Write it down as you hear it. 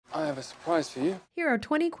have a surprise for you. Here are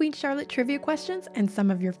 20 Queen Charlotte trivia questions and some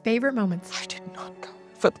of your favorite moments. I did not go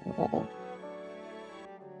for the wall.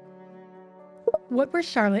 What were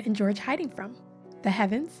Charlotte and George hiding from? The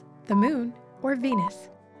heavens, the moon, or Venus?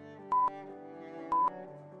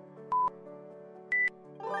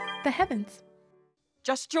 The heavens.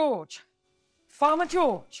 Just George. Farmer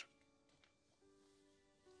George.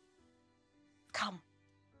 Come.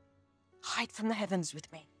 Hide from the heavens with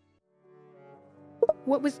me.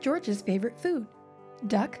 What was George's favorite food?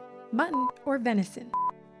 Duck, mutton, or venison?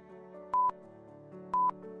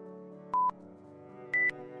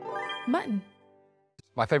 Mutton.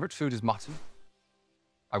 My favorite food is mutton.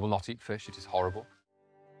 I will not eat fish, it is horrible.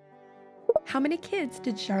 How many kids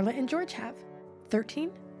did Charlotte and George have?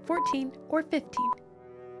 13, 14, or 15?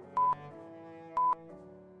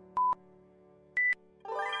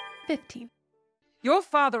 15. Your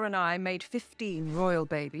father and I made 15 royal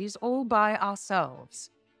babies all by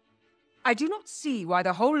ourselves. I do not see why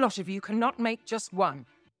the whole lot of you cannot make just one.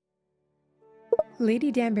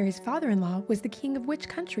 Lady Danbury's father-in-law was the king of which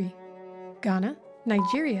country? Ghana,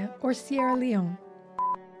 Nigeria, or Sierra Leone?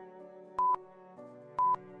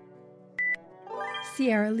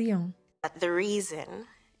 Sierra Leone. The reason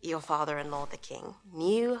your father-in-law, the king,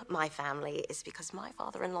 knew my family is because my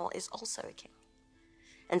father-in-law is also a king.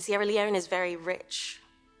 And Sierra Leone is very rich.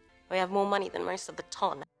 We have more money than most of the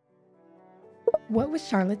ton. What was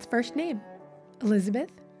Charlotte's first name?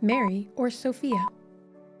 Elizabeth, Mary, or Sophia?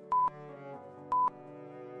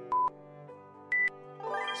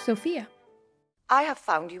 Sophia. I have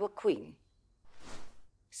found you a queen.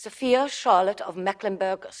 Sophia Charlotte of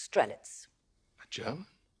Mecklenburg-Strelitz. A German?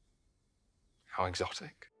 How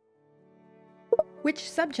exotic. Which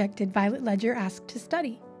subject did Violet Ledger ask to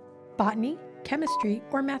study? Botany, chemistry,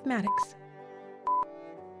 or mathematics?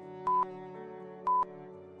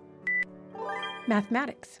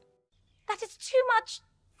 Mathematics. That is too much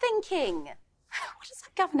thinking. What has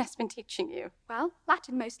that governess been teaching you? Well,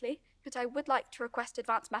 Latin mostly, but I would like to request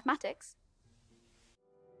advanced mathematics.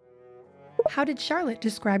 How did Charlotte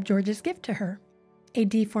describe George's gift to her? A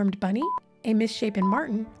deformed bunny, a misshapen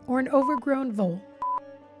marten, or an overgrown vole?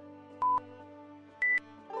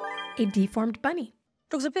 A deformed bunny.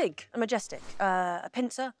 Dogs are big and majestic. A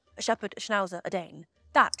pincer, a shepherd, a schnauzer, a dane.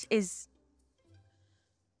 That is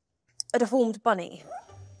a deformed bunny.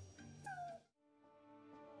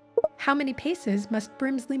 How many paces must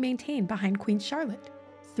Brimsley maintain behind Queen Charlotte?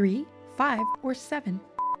 3, 5, or 7?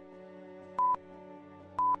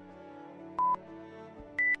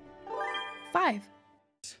 5.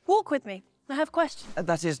 Walk with me. I have questions.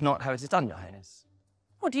 That is not how it is done, Your Highness.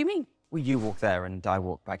 What do you mean? Well, you walk there and I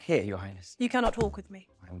walk back here, Your Highness. You cannot walk with me.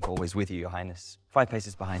 I'm always with you, Your Highness. 5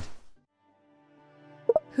 paces behind.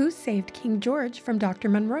 Who saved King George from Dr.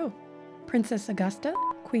 Monroe? Princess Augusta,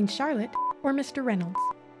 Queen Charlotte, or Mr. Reynolds?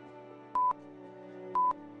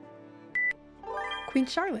 Queen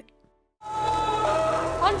Charlotte.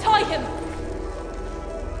 Untie him!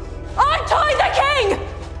 Untie the king!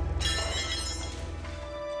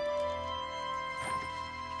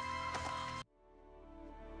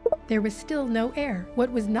 There was still no heir. What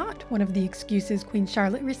was not one of the excuses Queen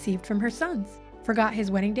Charlotte received from her sons? Forgot his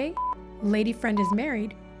wedding day? Lady friend is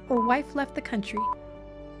married? Or wife left the country?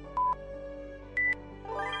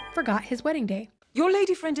 Forgot his wedding day. Your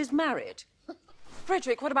lady friend is married.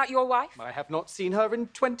 Frederick, what about your wife? I have not seen her in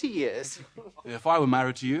 20 years. If I were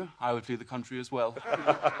married to you, I would flee the country as well.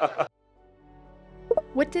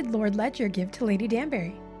 What did Lord Ledger give to Lady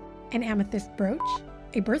Danbury? An amethyst brooch,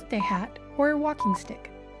 a birthday hat, or a walking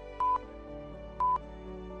stick?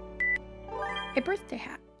 A birthday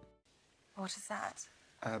hat. What is that?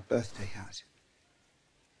 A birthday hat.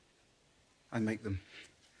 I make them.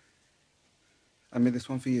 I made this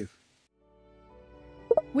one for you.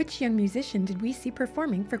 Which young musician did we see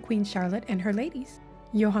performing for Queen Charlotte and her ladies?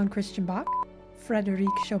 Johann Christian Bach,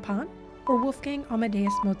 Frédéric Chopin, or Wolfgang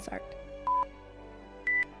Amadeus Mozart?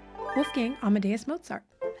 Wolfgang Amadeus Mozart.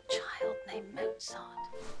 A child named Mozart.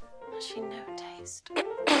 Has she no taste?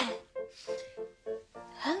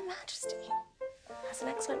 Her Majesty has an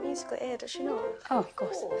excellent musical ear, does she not? Oh, of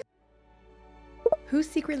course. Who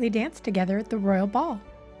secretly danced together at the royal ball?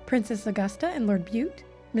 Princess Augusta and Lord Bute,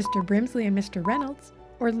 Mr. Brimsley and Mr. Reynolds,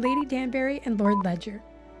 or Lady Danbury and Lord Ledger?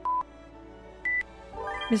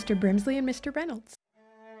 Mr. Brimsley and Mr. Reynolds.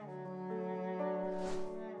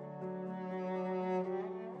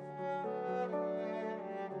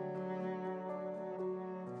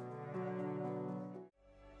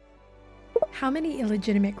 How many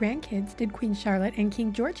illegitimate grandkids did Queen Charlotte and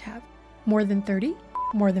King George have? More than 30,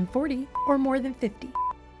 more than 40, or more than 50?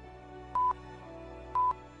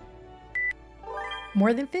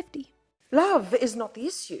 more than 50. Love is not the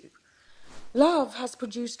issue. Love has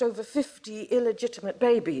produced over 50 illegitimate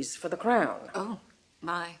babies for the crown. Oh,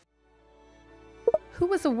 my. Who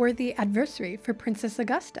was a worthy adversary for Princess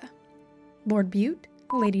Augusta? Lord Bute,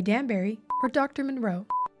 Lady Danbury, or Dr. Monroe?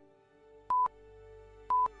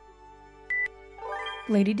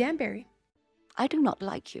 Lady Danbury. I do not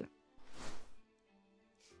like you.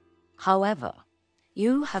 However,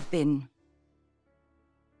 you have been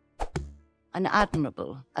an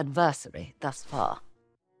admirable adversary thus far.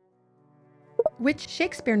 Which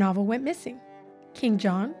Shakespeare novel went missing? King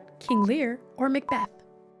John, King Lear, or Macbeth?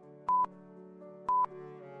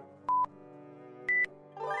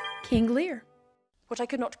 King Lear. What I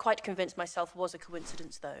could not quite convince myself was a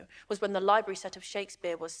coincidence, though, was when the library set of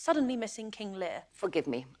Shakespeare was suddenly missing King Lear. Forgive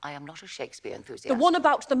me, I am not a Shakespeare enthusiast. The one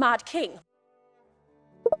about the Mad King.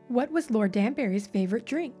 What was Lord Danbury's favorite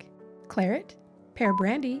drink? Claret, pear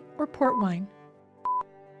brandy, or port wine?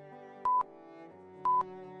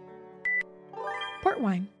 Port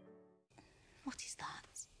wine. What is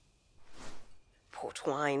that? Port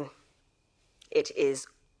wine. It is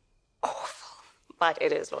awful, but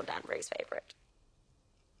it is Lord Danbury's favourite.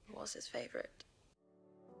 It was his favourite.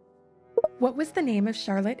 What was the name of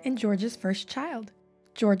Charlotte and George's first child?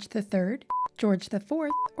 George III, George IV,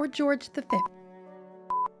 or George V?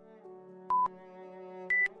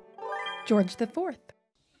 George IV.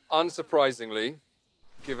 Unsurprisingly,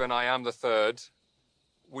 given I am the third,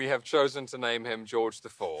 we have chosen to name him George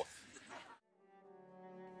IV.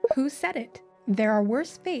 Who said it? There are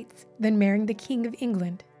worse fates than marrying the King of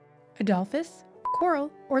England. Adolphus,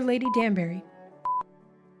 Coral, or Lady Danbury?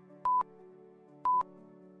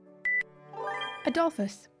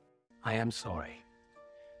 Adolphus. I am sorry,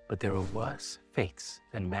 but there are worse fates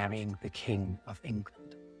than marrying the King of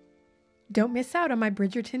England. Don't miss out on my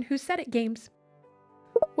Bridgerton Who Said It games.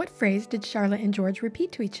 What phrase did Charlotte and George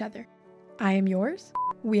repeat to each other? I am yours,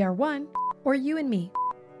 we are one, or you and me?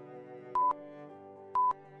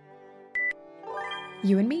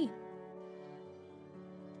 You and me.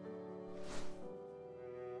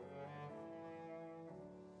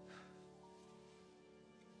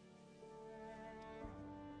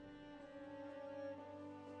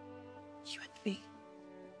 You and me.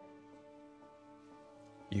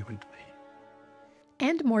 You and me.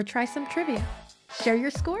 And more TrySum trivia. Share your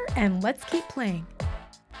score and let's keep playing.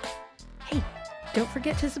 Hey, don't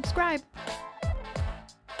forget to subscribe.